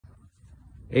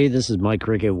Hey, this is my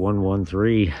Cricket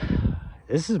 113.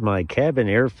 This is my cabin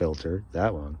air filter,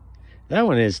 that one. That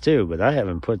one is too, but I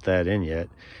haven't put that in yet.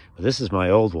 But this is my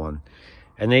old one.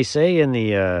 And they say in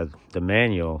the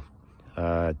manual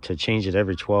to change it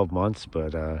every 12 months,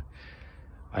 but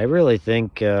I really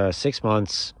think 6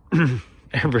 months,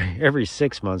 every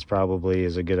 6 months probably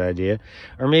is a good idea.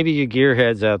 Or maybe you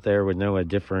gearheads out there would know a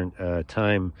different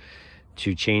time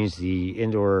to change the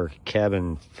indoor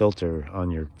cabin filter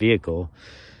on your vehicle.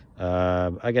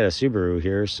 I got a Subaru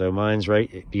here, so mine's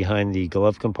right behind the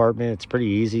glove compartment. It's pretty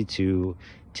easy to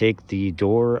take the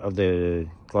door of the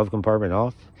glove compartment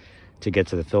off to get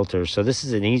to the filter. So this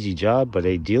is an easy job, but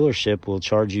a dealership will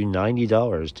charge you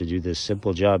 $90 to do this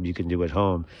simple job you can do at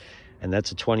home. And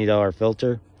that's a $20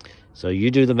 filter. So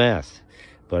you do the math.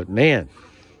 But man,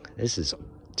 this is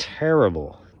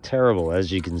terrible,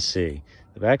 as you can see.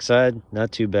 The backside,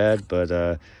 not too bad, but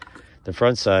the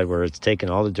front side where it's taking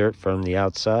all the dirt from the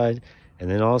outside, and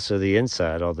then also the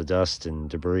inside, all the dust and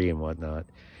debris and whatnot.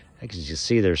 I can just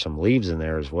see there's some leaves in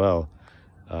there as well.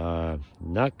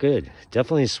 Not good.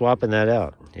 Definitely swapping that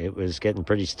out. It was getting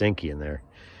pretty stinky in there.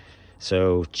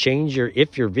 So change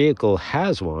if your vehicle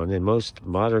has one, and most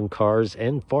modern cars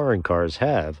and foreign cars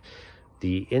have,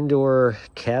 the indoor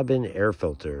cabin air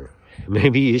filter.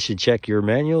 Maybe you should check your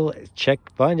manual,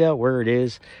 find out where it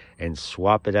is, and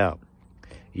swap it out.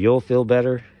 You'll feel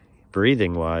better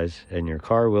breathing wise, and your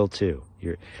car will too.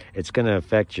 It's going to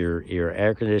affect your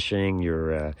air conditioning,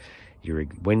 your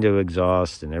window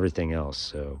exhaust, and everything else.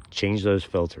 So change those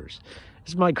filters.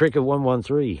 This is my Cricket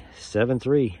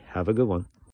 11373. Have a good one.